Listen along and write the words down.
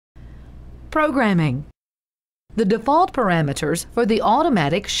programming. The default parameters for the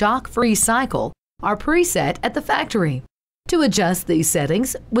automatic shock-free cycle are preset at the factory. To adjust these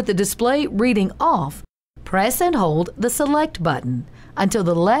settings with the display reading off, press and hold the Select button until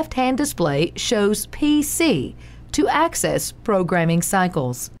the left-hand display shows PC to access programming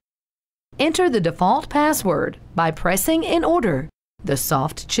cycles. Enter the default password by pressing in order the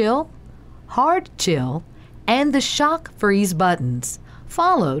Soft Chill, Hard Chill, and the Shock Freeze buttons,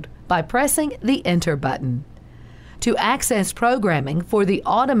 followed by pressing the Enter button. To access programming for the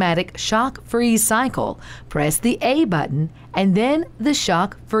automatic shock freeze cycle, press the A button and then the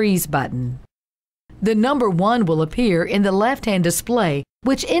Shock Freeze button. The number 1 will appear in the left-hand display,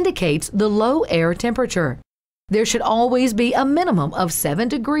 which indicates the low air temperature. There should always be a minimum of 7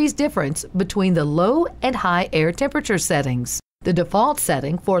 degrees difference between the low and high air temperature settings. The default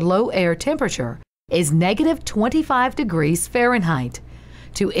setting for low air temperature is -25 degrees Fahrenheit.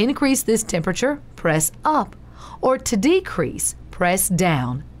 To increase this temperature, press up, or to decrease, press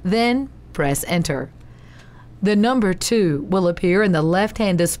down, then press Enter. The number 2 will appear in the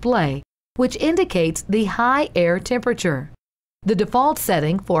left-hand display, which indicates the high air temperature. The default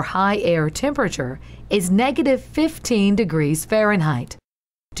setting for high air temperature is -15 degrees Fahrenheit.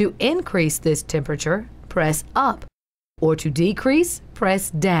 To increase this temperature, press up, or to decrease, press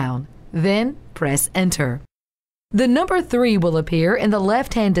down, then press Enter. The number 3 will appear in the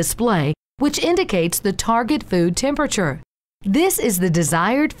left-hand display, which indicates the target food temperature. This is the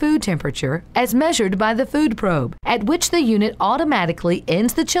desired food temperature as measured by the food probe, at which the unit automatically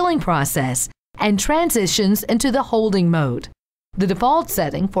ends the chilling process and transitions into the holding mode. The default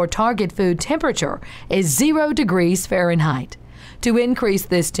setting for target food temperature is 0 degrees Fahrenheit. To increase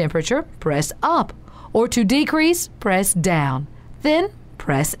this temperature, press up, or to decrease, press down, then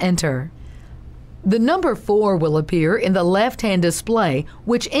press Enter. The number 4 will appear in the left-hand display,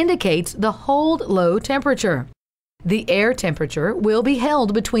 which indicates the hold low temperature. The air temperature will be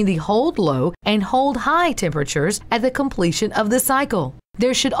held between the hold low and hold high temperatures at the completion of the cycle.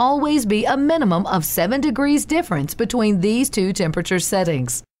 There should always be a minimum of 7 degrees difference between these two temperature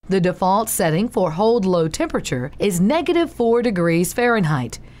settings. The default setting for hold low temperature is -4 degrees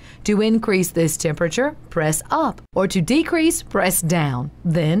Fahrenheit. To increase this temperature, press up, or to decrease, press down,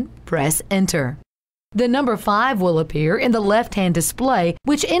 then press Enter. The number 5 will appear in the left-hand display,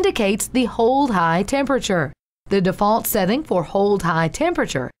 which indicates the hold high temperature. The default setting for hold high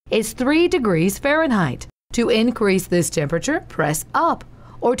temperature is 3 degrees Fahrenheit. To increase this temperature, press up,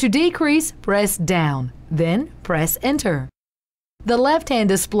 or to decrease, press down, then press Enter. The left-hand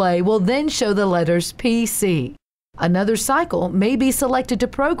display will then show the letters PC. Another cycle may be selected to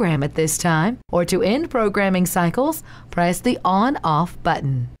program at this time, or to end programming cycles, press the On/Off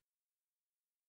button.